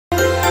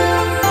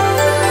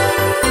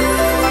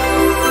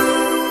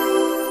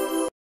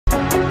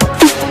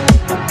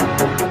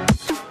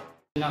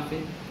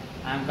NAFIH.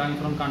 I am coming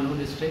from Kannur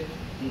district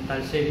in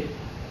Thalsheri.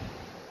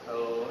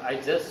 I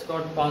just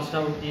got passed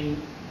out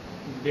in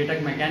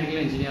BTech Mechanical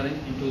Engineering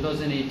in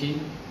 2018.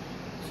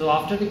 So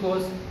after the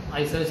course,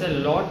 I searched a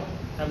lot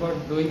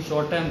about doing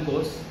short-term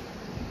course.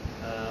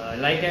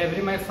 Like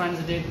every my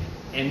friends did,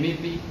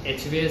 MEP,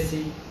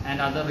 HVAC and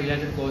other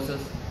related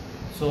courses.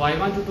 So I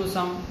want to do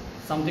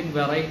something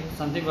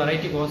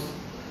variety course.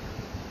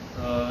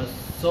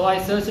 So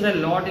I searched a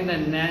lot in the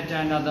net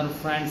and other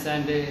friends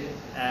and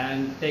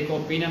take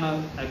opinion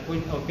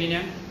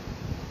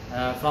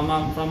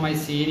from my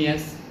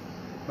seniors.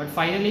 But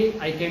finally,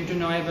 I came to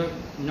know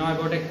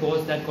about a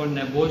course that called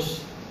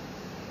NEBOSH.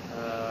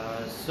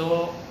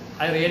 So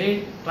I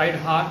really tried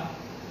hard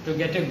to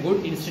get a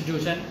good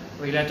institution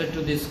related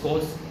to this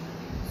course.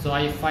 So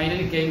I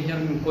finally came here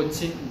in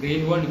Cochin,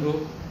 Green World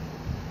Group.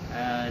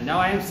 Now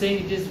I am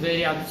saying it is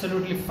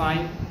absolutely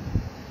fine.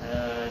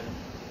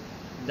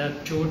 The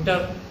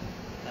tutor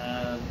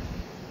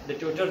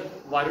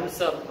Varun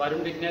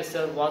Vignesh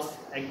sir was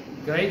a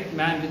great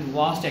man with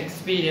vast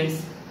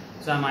experience.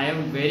 So I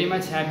am very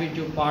much happy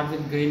to part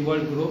with Green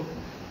World Group,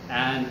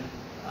 and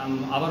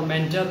our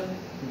mentor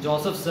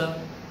Joseph sir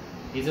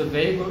is a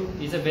very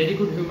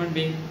good human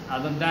being,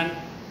 other than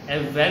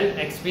a well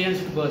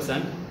experienced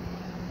person.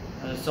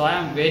 So I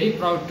am very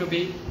proud to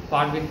be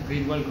part with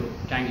Green World Group.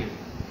 Thank you.